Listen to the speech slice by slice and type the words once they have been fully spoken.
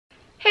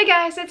Hey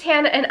guys, it's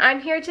Hannah and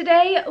I'm here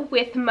today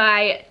with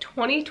my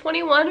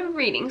 2021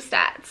 reading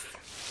stats.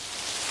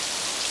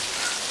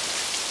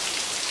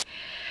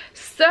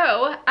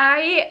 So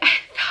I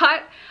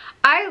thought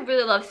I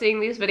really love seeing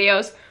these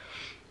videos,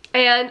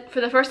 and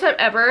for the first time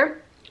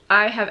ever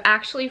I have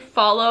actually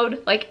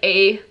followed like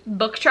a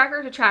book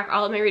tracker to track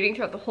all of my reading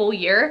throughout the whole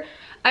year.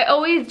 I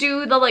always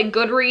do the like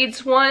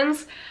Goodreads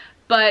ones,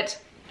 but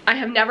I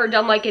have never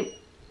done like an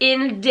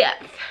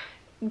in-depth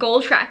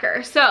goal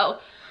tracker. So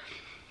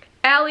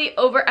Allie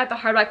over at the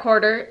Hardback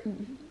Quarter,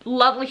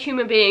 lovely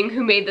human being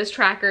who made this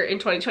tracker in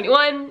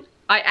 2021.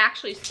 I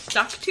actually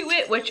stuck to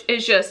it, which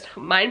is just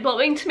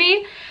mind-blowing to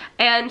me.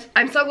 And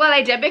I'm so glad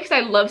I did because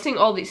I love seeing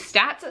all these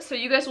stats. So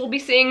you guys will be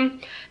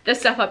seeing this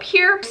stuff up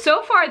here.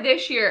 So far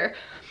this year,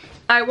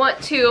 I want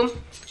to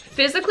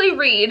physically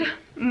read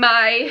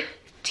my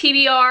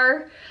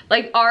TBR,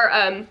 like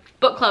our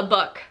book club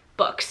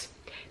books.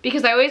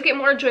 Because I always get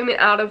more enjoyment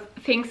out of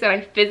things that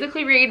I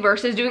physically read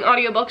versus doing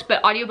audiobooks,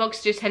 but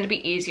audiobooks just tend to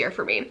be easier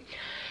for me.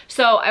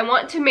 So I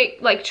want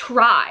to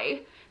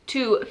try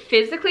to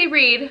physically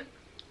read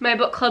my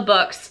book club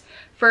books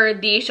for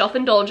the Shelf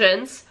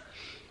Indulgence.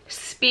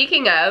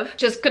 Speaking of,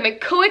 just gonna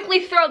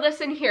quickly throw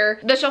this in here,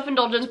 the Shelf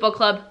Indulgence book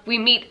club, we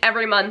meet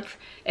every month.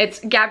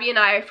 It's Gabby and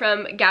I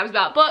from Gab's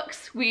About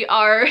Books. We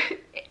are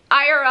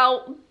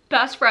IRL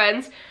best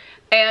friends,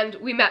 and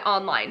we met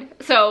online.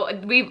 So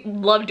we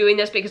love doing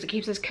this because it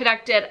keeps us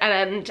connected,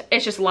 and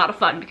it's just a lot of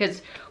fun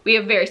because we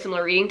have very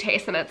similar reading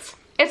tastes, and it's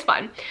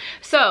fun.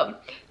 So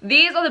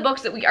these are the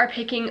books that we are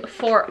picking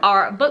for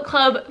our book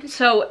club.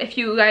 So if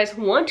you guys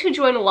want to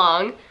join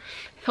along,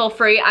 feel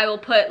free. I will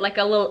put like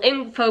a little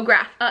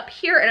infograph up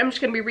here, and I'm just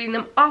gonna be reading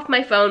them off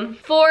my phone.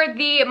 For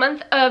the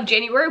month of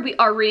January, we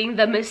are reading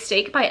The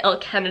Mistake by Elle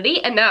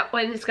Kennedy, and that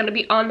one is gonna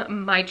be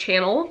on my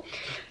channel.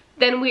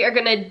 Then we are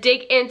gonna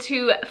dig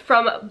into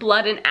From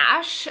Blood and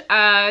Ash,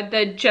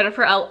 the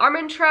Jennifer L.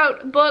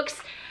 Armentrout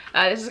books.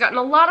 This has gotten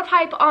a lot of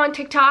hype on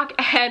TikTok,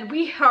 and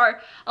we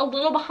are a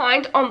little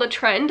behind on the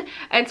trend,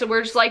 and so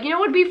we're just like, you know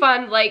what would be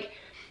fun? Like,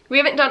 we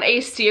haven't done a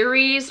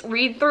series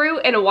read through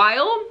in a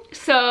while,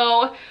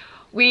 so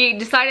we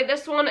decided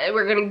this one and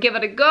we're gonna give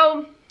it a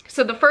go.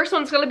 So the first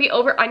one's gonna be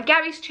over on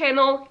Gabby's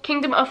channel.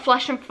 Kingdom of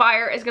Flesh and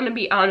Fire is gonna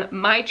be on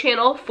my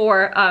channel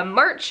for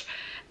March.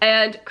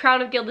 And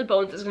Crown of Gilded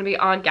Bones is gonna be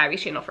on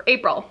Gabby's channel for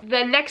April.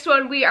 The next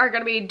one we are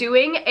gonna be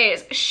doing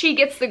is She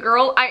Gets the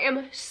Girl. I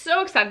am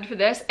so excited for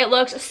this. It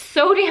looks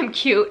so damn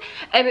cute,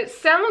 and it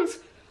sounds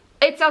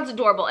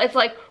adorable. It's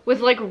like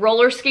with like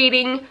roller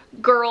skating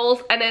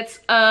girls, and it's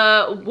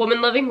a woman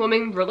loving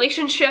woman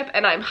relationship,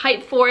 and I'm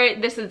hyped for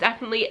it. This is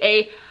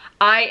definitely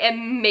I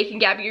am making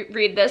Gabby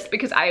read this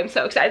because I am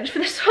so excited for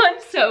this one.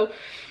 So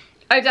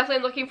I'm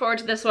definitely looking forward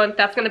to this one.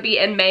 That's gonna be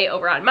in May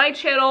over on my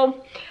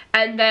channel.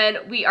 And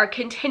then we are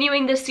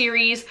continuing this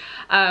series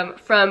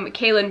from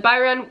Kaylin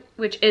Byron,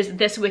 which is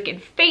This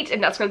Wicked Fate,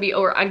 and that's gonna be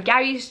over on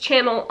Gabby's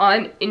channel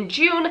in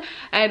June,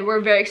 and we're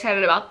very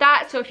excited about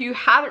that. So if you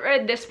haven't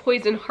read This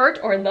Poison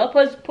Heart or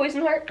The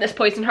Poison Heart, This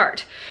Poison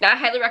Heart, I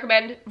highly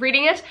recommend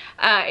reading it.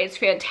 It's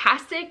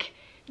fantastic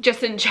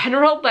just in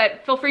general,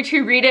 but feel free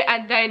to read it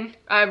and then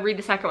read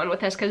the second one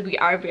with us because we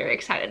are very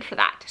excited for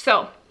that.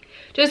 So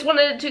just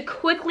wanted to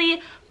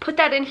quickly put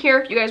that in here.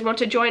 If you guys want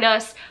to join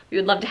us, we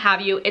would love to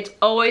have you. It's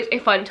always a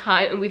fun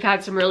time, and we've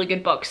had some really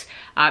good books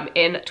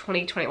in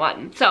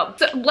 2021. So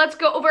let's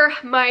go over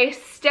my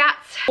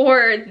stats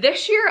for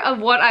this year of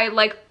what I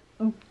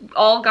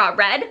all got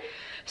read.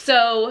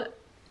 So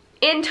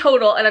in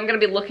total, and I'm gonna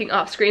be looking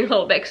off screen a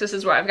little bit because this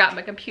is where I've got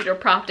my computer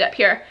propped up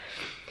here.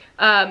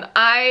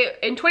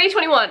 In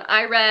 2021,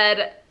 I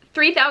read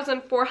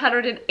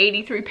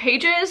 3,483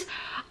 pages.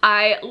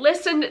 I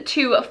listened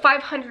to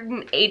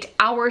 508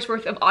 hours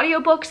worth of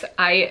audiobooks.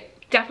 I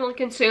definitely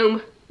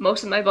consume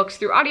most of my books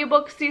through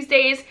audiobooks these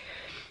days.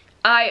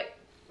 I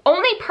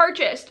only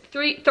purchased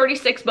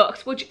 36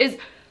 books, which is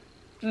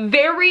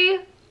very,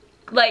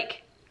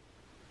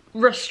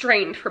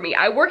 restrained for me.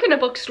 I work in a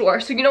bookstore,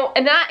 so you know,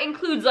 and that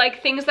includes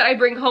things that I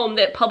bring home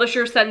that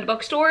publishers send to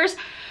bookstores.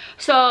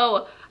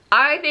 So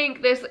I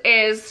think this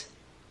is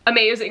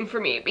amazing for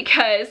me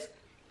because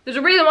there's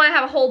a reason why I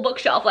have a whole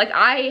bookshelf.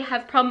 I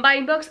have problem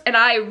buying books, and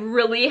I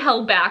really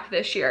held back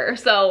this year.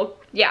 So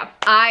yeah,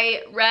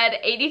 I read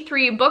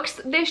 83 books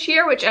this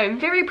year, which I'm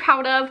very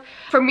proud of.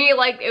 For me,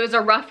 it was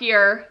a rough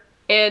year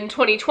in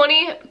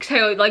 2020,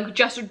 because I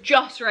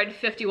just read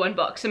 51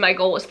 books, and my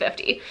goal was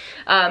 50.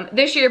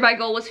 This year, my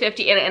goal was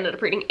 50, and I ended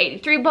up reading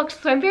 83 books,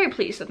 so I'm very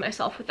pleased with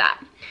myself with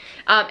that.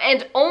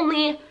 And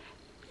only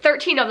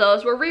 13 of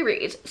those were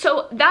rereads.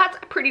 So that's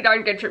pretty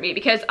darn good for me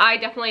because I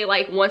definitely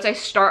once I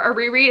start a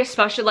reread,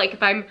 especially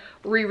if I'm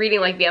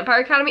rereading Vampire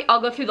Academy, I'll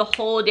go through the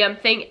whole damn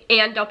thing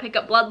and I'll pick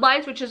up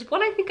Bloodlines, which is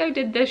what I think I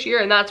did this year,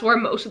 and that's where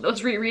most of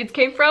those rereads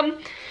came from.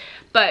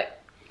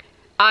 But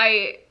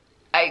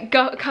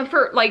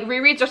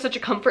rereads are such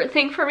a comfort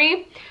thing for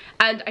me,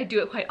 and I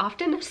do it quite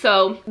often.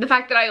 So the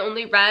fact that I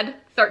only read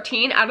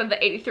 13 out of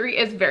the 83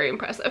 is very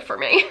impressive for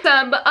me.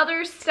 But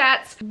other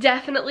stats,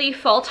 definitely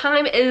fall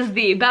time is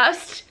the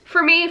best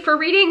for me for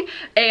reading,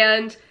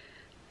 and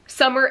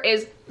summer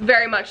is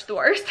very much the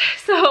worst.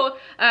 So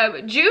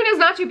June is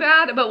not too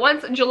bad, but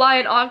once July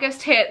and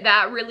August hit,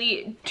 that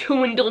really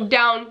dwindled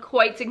down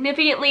quite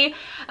significantly.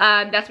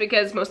 That's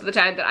because most of the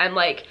time that I'm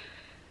like,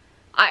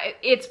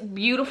 it's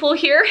beautiful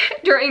here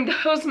during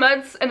those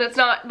months, and it's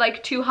not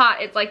like too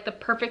hot. It's like the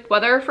perfect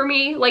weather for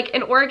me, like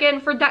in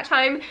Oregon for that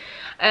time.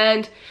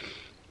 And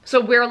so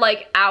we're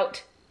like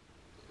out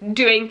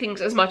doing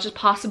things as much as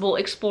possible,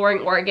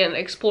 exploring Oregon,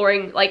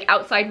 exploring like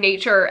outside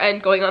nature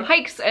and going on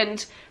hikes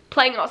and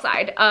playing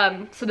outside.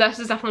 So this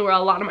is definitely where a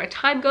lot of my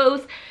time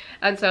goes.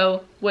 And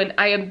so when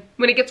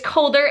it gets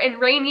colder and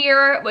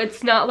rainier,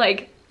 it's not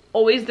like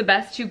always the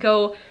best to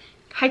go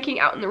hiking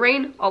out in the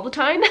rain all the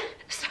time.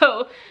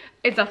 So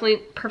it's definitely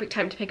perfect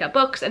time to pick up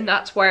books, and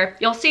that's where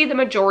you'll see the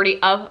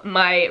majority of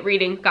my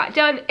reading got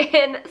done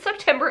in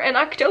September and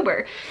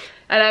October.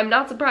 And I'm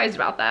not surprised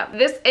about that.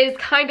 This is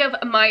kind of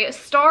my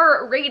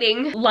star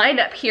rating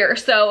lineup here.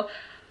 So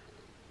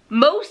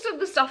most of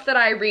the stuff that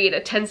I read,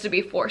 it tends to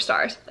be 4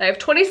 stars. I have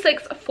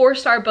 26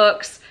 4-star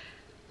books,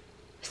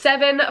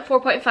 7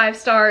 4.5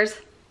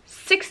 stars,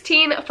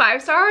 16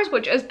 5 stars,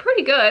 which is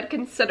pretty good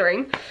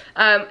considering,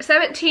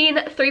 17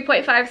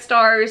 3.5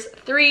 stars,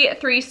 3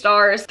 3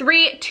 stars,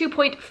 3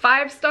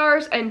 2.5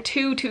 stars, and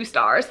 2 2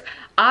 stars.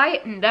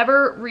 I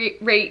never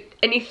rate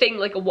anything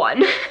like a 1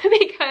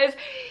 because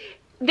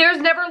there's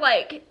never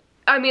like,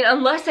 I mean,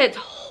 unless it's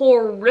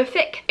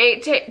horrific,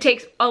 it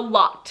takes a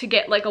lot to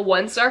get like a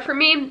 1 star for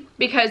me,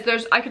 because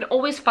I can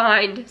always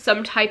find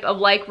some type of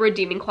like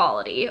redeeming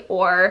quality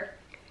or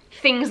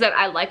things that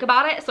I like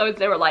about it. So it's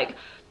never like,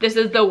 this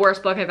is the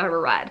worst book I've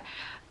ever read.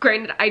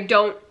 Granted, I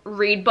don't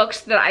read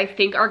books that I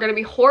think are gonna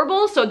be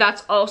horrible, so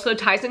that's also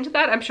ties into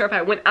that. I'm sure if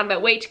I went on my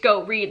way to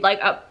go read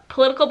like a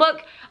political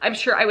book, I'm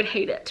sure I would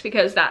hate it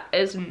because that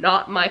is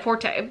not my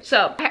forte.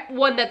 So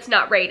one that's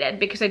not rated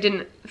because I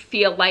didn't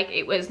feel like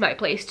it was my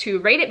place to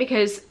rate it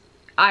because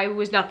I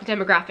was not the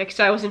demographic,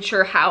 so I wasn't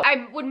sure how.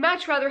 I would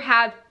much rather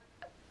have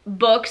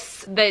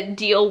books that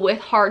deal with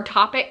hard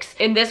topics.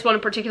 In this one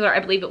in particular, I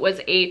believe it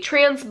was a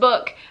trans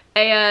book,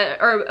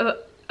 or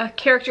a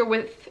character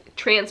with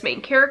trans main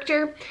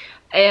character,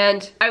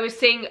 and I was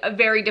seeing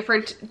very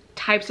different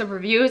types of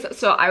reviews,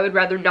 so I would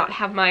rather not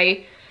have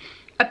my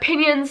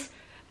opinions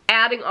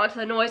adding onto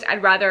the noise.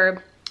 I'd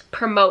rather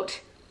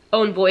promote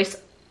own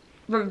voice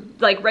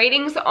like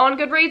ratings on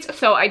Goodreads,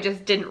 so I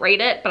just didn't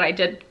rate it, but I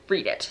did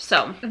read it.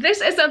 So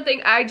this is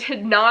something I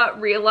did not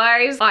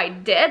realize I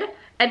did,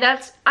 and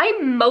that's I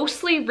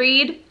mostly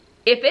read,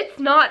 if it's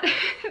not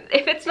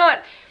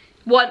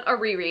one, a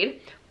reread,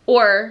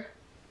 or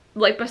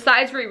like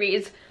besides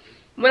rereads,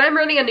 when I'm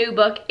reading a new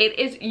book, it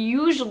is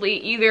usually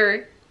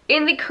either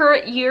in the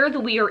current year that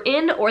we are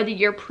in or the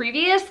year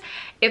previous.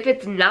 If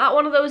it's not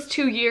one of those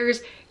 2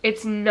 years,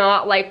 it's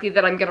not likely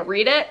that I'm gonna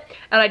read it.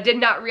 And I did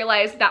not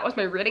realize that was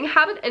my reading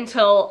habit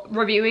until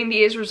reviewing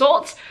these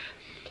results.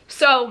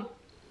 So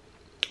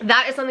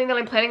that is something that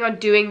I'm planning on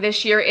doing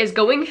this year, is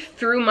going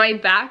through my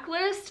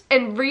backlist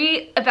and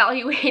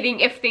re-evaluating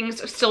if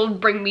things still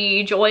bring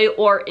me joy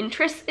or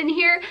interest in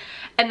here.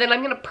 And then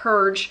I'm gonna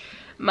purge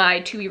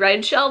my to be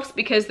read shelves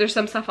because there's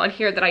some stuff on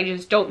here that I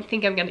just don't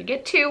think I'm gonna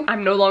get to,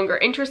 I'm no longer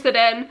interested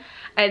in.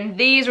 And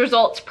these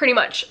results pretty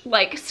much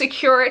like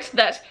secure it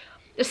that,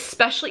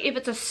 especially if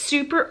it's a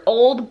super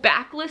old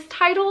backlist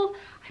title,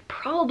 I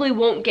probably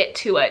won't get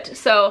to it.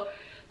 So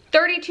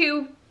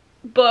 32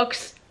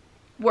 books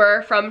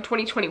were from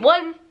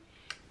 2021,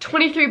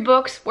 23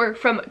 books were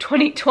from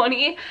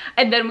 2020,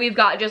 and then we've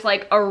got just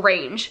like a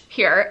range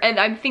here. And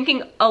I'm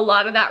thinking a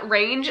lot of that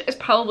range is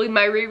probably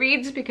my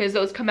rereads because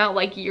those come out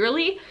like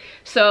yearly.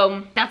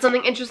 So that's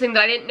something interesting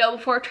that I didn't know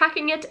before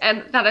tracking it,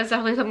 and that is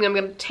definitely something I'm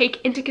gonna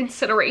take into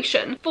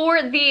consideration.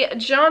 For the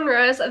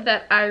genres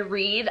that I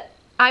read,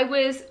 I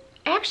was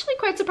actually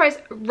quite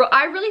surprised.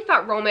 I really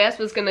thought romance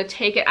was gonna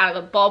take it out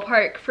of the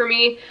ballpark for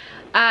me.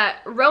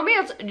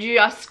 Romance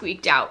just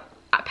squeaked out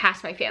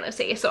past my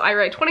fantasy. So I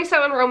read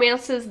 27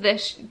 romances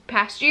this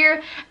past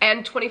year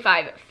and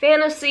 25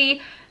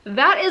 fantasy.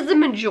 That is the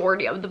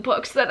majority of the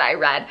books that I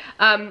read.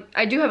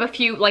 I do have a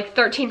few, like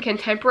 13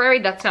 contemporary,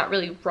 that's not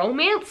really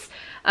romance,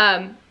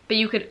 but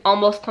you could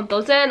almost clump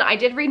those in. I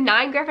did read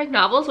 9 graphic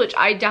novels, which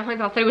I definitely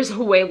thought that it was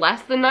way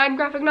less than 9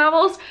 graphic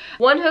novels.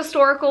 1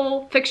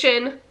 historical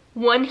fiction,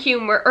 1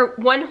 humor, or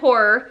 1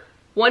 horror,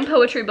 1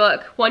 poetry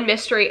book, 1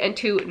 mystery, and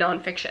 2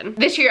 nonfiction.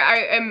 This year I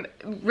am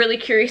really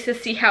curious to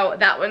see how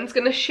that one's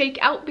gonna shake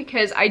out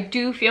because I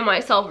do feel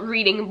myself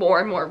reading more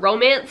and more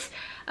romance,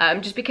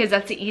 just because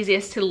that's the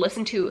easiest to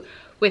listen to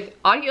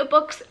with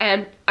audiobooks,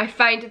 and I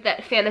find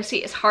that fantasy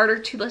is harder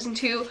to listen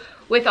to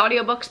with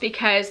audiobooks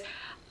because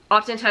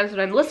oftentimes when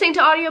I'm listening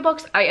to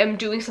audiobooks, I am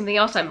doing something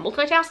else, I'm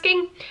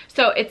multitasking,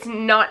 so it's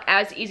not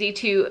as easy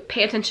to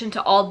pay attention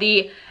to all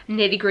the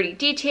nitty-gritty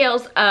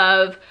details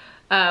of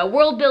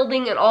world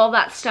building and all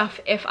that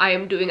stuff if I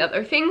am doing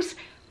other things.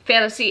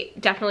 Fantasy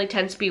definitely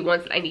tends to be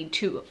ones that I need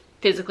to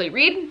physically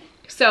read,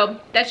 so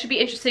that should be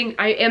interesting.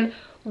 I am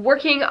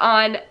working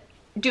on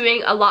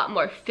doing a lot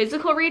more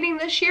physical reading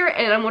this year,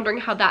 and I'm wondering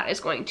how that is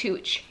going to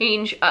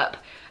change up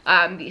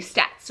these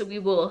stats. So we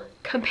will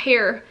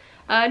compare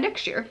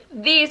next year.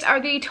 These are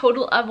the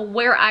total of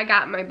where I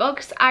got my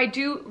books. I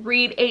do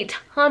read a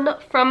ton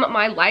from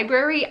my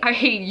library.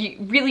 I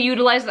really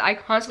utilize it. I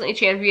constantly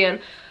champion.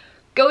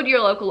 Go to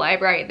your local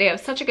library. They have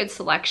such a good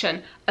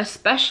selection,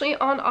 especially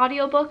on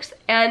audiobooks,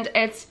 and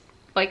it's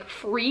like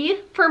free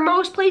for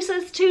most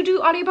places to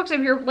do audiobooks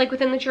if you're like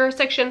within the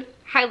jurisdiction.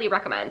 Highly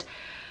recommend.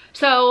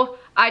 So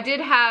I did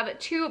have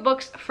 2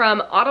 books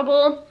from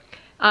Audible.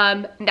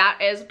 That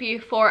is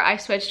before I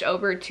switched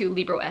over to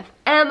Libro.fm.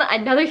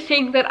 Another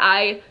thing that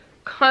I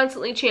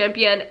constantly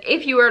champion,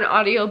 if you are an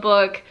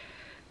audiobook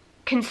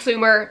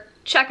consumer,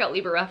 check out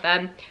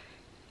Libro.fm.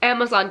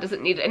 Amazon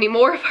doesn't need any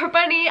more of our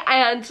money,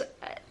 and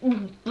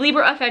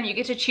Libro.fm, you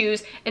get to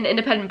choose an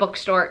independent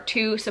bookstore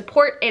to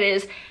support. It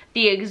is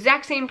the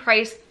exact same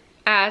price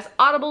as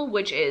Audible,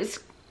 which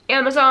is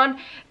Amazon,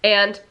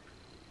 and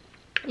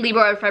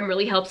Libro.fm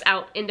really helps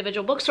out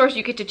individual bookstores.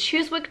 You get to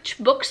choose which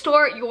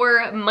bookstore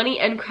your money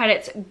and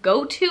credits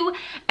go to,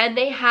 and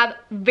they have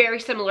very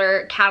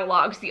similar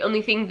catalogs. The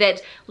only thing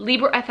that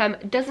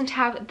Libro.fm doesn't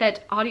have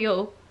that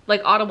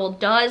Audible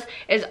does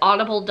is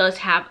Audible does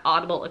have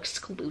Audible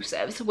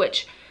exclusives,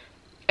 which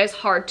is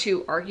hard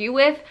to argue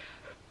with,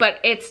 but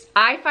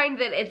I find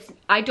that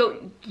I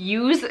don't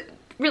use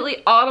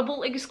really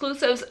Audible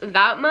exclusives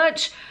that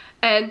much,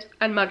 and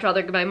I'd much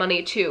rather give my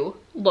money to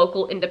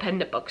local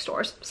independent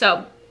bookstores.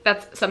 So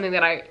that's something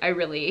that I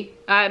really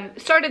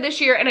started this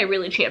year and I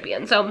really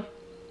champion. So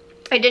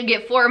I did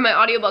get 4 of my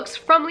audiobooks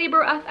from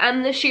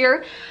Libro.fm this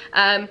year.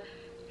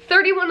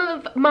 31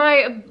 of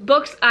my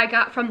books I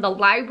got from the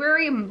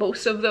library.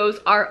 Most of those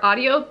are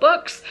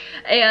audiobooks,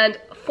 and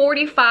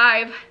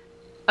 45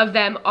 of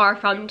them are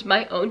from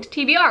my own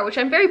TBR, which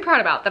I'm very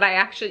proud about, that I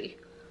actually,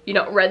 you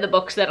know, read the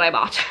books that I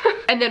bought.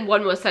 And then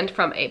 1 was sent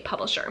from a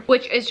publisher,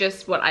 which is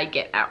just what I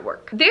get at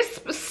work. This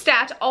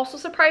stat also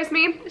surprised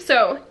me.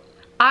 So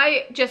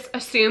I just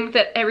assumed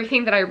that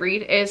everything that I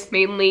read is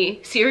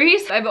mainly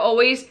series. I've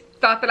always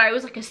thought that I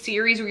was like a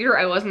series reader.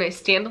 I wasn't a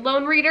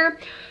standalone reader.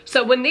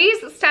 So when these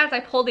stats, I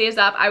pulled these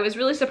up, I was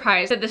really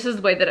surprised that this is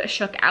the way that it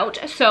shook out.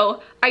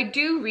 So I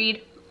do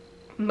read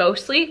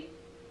mostly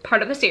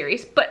part of the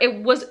series, but it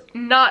was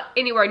not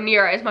anywhere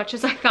near as much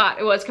as I thought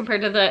it was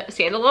compared to the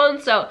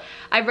standalone. So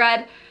I've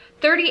read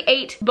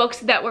 38 books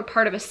that were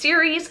part of a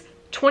series.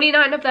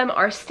 29 of them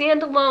are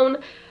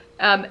standalone.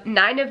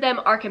 9 of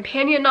them are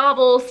companion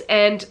novels,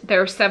 and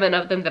there are 7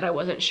 of them that I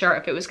wasn't sure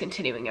if it was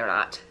continuing or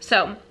not.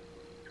 So,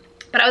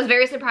 but I was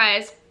very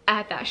surprised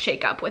at that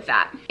shakeup with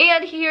that.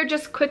 And here,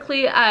 just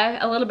quickly,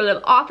 a little bit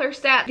of author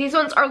stat. These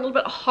ones are a little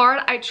bit hard.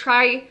 I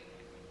try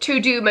to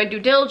do my due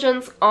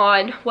diligence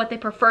on what they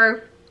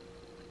prefer.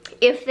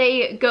 If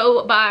they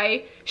go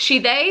by she,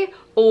 they,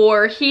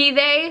 or he,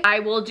 they, I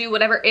will do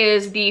whatever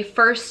is the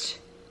first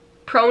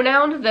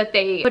pronoun that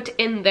they put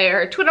in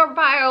their Twitter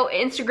bio,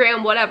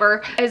 Instagram,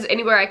 whatever, is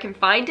anywhere I can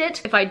find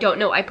it. If I don't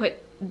know, I put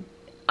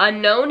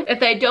unknown. If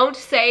they don't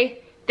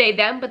say they,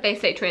 them, but they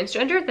say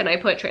transgender, then I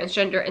put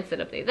transgender instead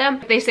of they,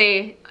 them. If they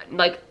say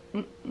like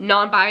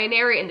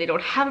non-binary and they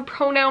don't have a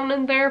pronoun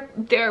in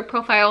their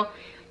profile,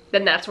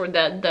 then that's where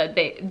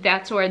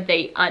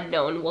they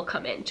unknown will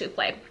come into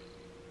play.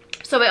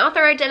 So my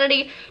author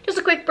identity, just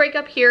a quick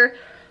breakup here.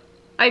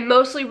 I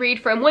mostly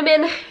read from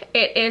women.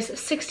 It is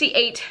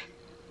 68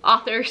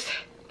 authors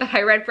that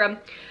I read from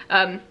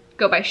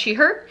go by she,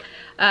 her.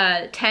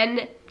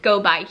 10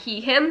 go by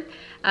he, him.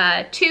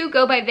 2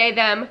 go by they,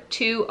 them.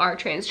 2 are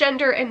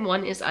transgender, and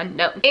 1 is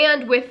unknown.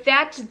 And with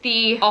that,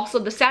 also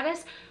the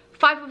status,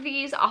 5 of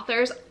these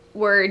authors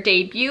were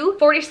debut.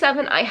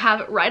 47 I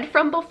have read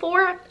from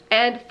before,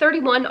 and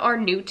 31 are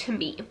new to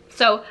me.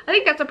 So I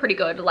think that's a pretty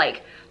good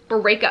like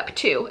breakup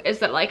too, is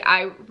that like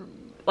I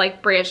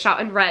like branched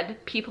out and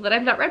read people that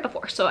I've not read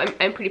before. So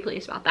I'm pretty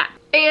pleased about that.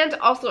 And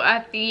also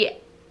at the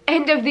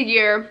end of the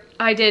year,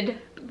 I did,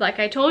 like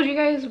I told you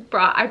guys,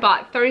 I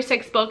bought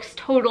 36 books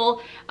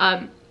total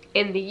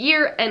in the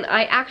year, and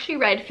I actually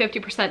read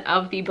 50%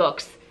 of the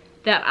books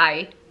that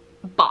I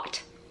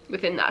bought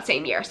within that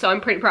same year. So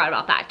I'm pretty proud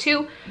about that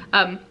too.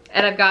 And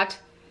I've got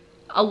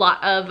a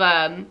lot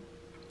of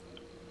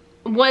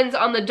ones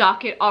on the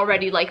docket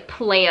already like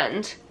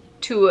planned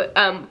to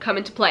come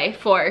into play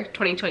for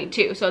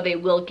 2022, so they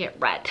will get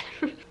read.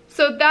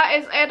 So that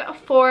is it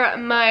for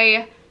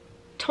my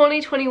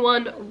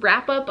 2021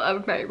 wrap up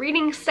of my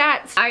reading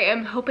stats. I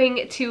am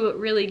hoping to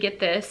really get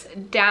this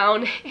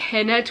down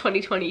in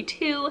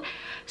 2022,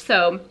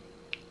 so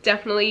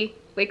definitely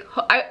like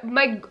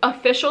my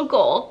official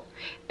goal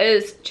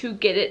is to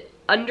get it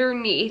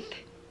underneath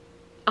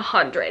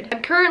 100.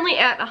 I'm currently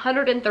at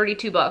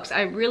 132 books.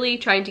 I'm really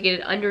trying to get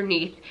it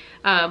underneath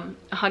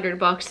 100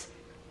 books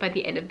by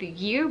the end of the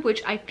year,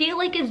 which I feel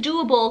like is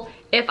doable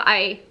if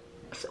I,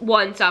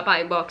 1, stop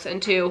buying books,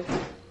 and 2,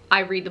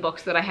 I read the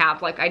books that I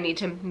have. Like, I need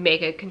to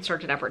make a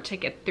concerted effort to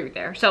get through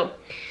there. So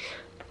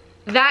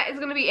that is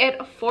gonna be it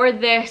for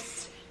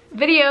this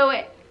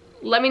video.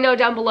 Let me know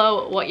down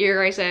below what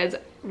your guys'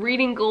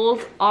 reading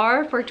goals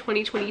are for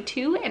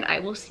 2022, and I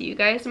will see you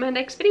guys in my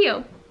next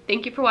video.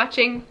 Thank you for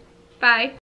watching. Bye.